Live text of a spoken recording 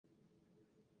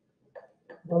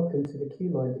Welcome to the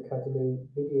QuMind Academy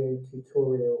video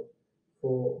tutorial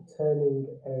for turning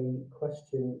a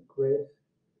question grid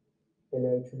in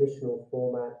a traditional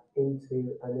format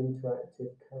into an interactive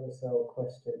carousel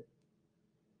question.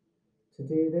 To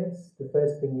do this, the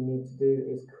first thing you need to do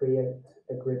is create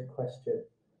a grid question.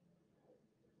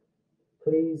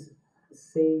 Please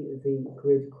see the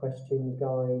grid question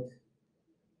guide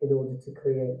in order to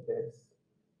create this.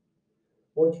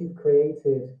 Once you've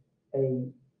created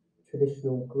a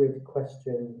traditional grid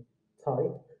question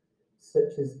type,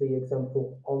 such as the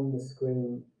example on the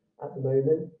screen at the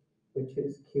moment, which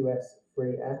is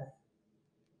QS3F,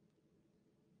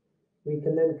 we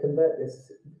can then convert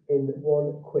this in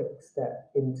one quick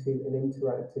step into an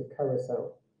interactive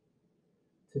carousel.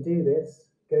 To do this,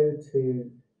 go to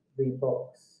the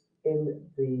box in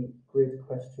the grid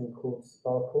question called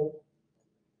Sparkle,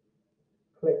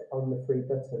 click on the three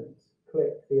buttons,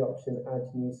 click the option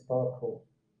Add New Sparkle.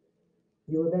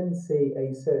 You will then see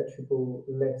a searchable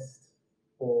list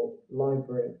or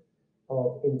library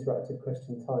of interactive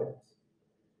question types.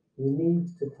 You need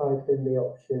to type in the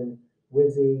option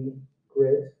WYSI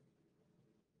Grid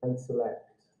and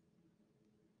select.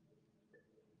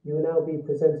 You will now be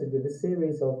presented with a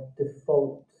series of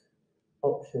default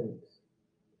options.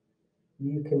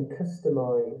 You can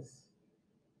customize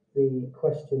the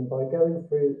question by going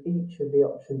through each of the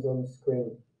options on the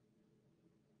screen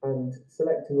and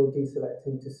selecting or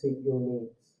deselecting to suit your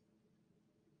needs.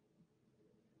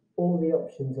 All the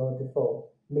options are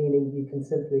default, meaning you can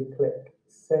simply click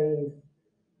Save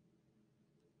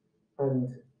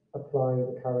and apply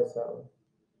the carousel.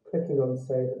 Clicking on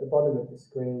Save at the bottom of the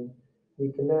screen,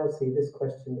 you can now see this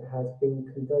question has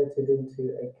been converted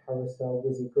into a carousel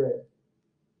WYSI grid.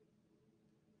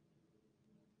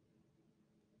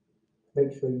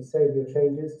 Make sure you save your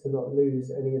changes to not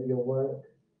lose any of your work.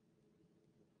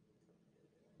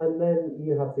 And then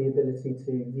you have the ability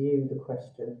to view the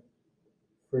question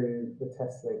through the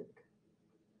test link.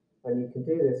 And you can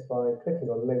do this by clicking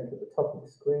on the link at the top of the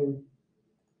screen,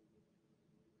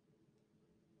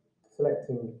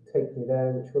 selecting Take Me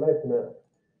There, which will open up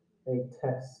a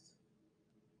test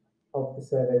of the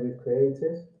survey we've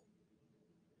created.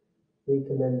 We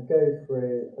can then go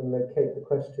through and locate the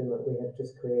question that we have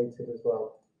just created as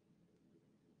well.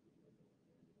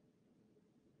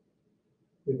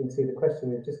 We can see the question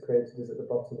we've just created is at the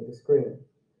bottom of the screen.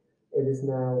 It is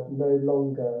now no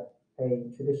longer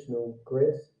a traditional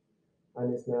grid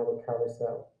and is now a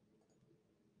carousel.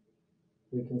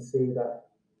 We can see that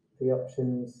the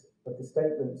options of the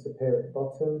statements appear at the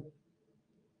bottom,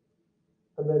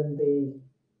 and then the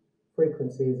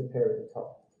frequencies appear at the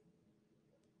top.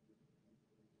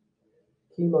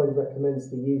 QuMind recommends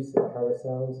the use of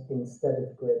carousels instead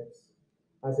of grids,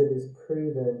 as it is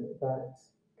proven that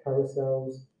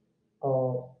carousels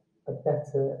are a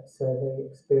better survey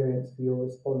experience for your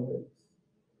respondents.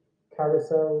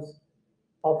 Carousels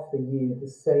offer you the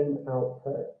same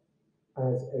output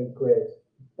as a grid,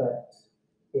 but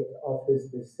it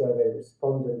offers the survey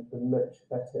respondent a much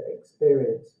better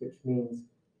experience, which means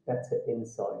better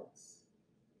insights.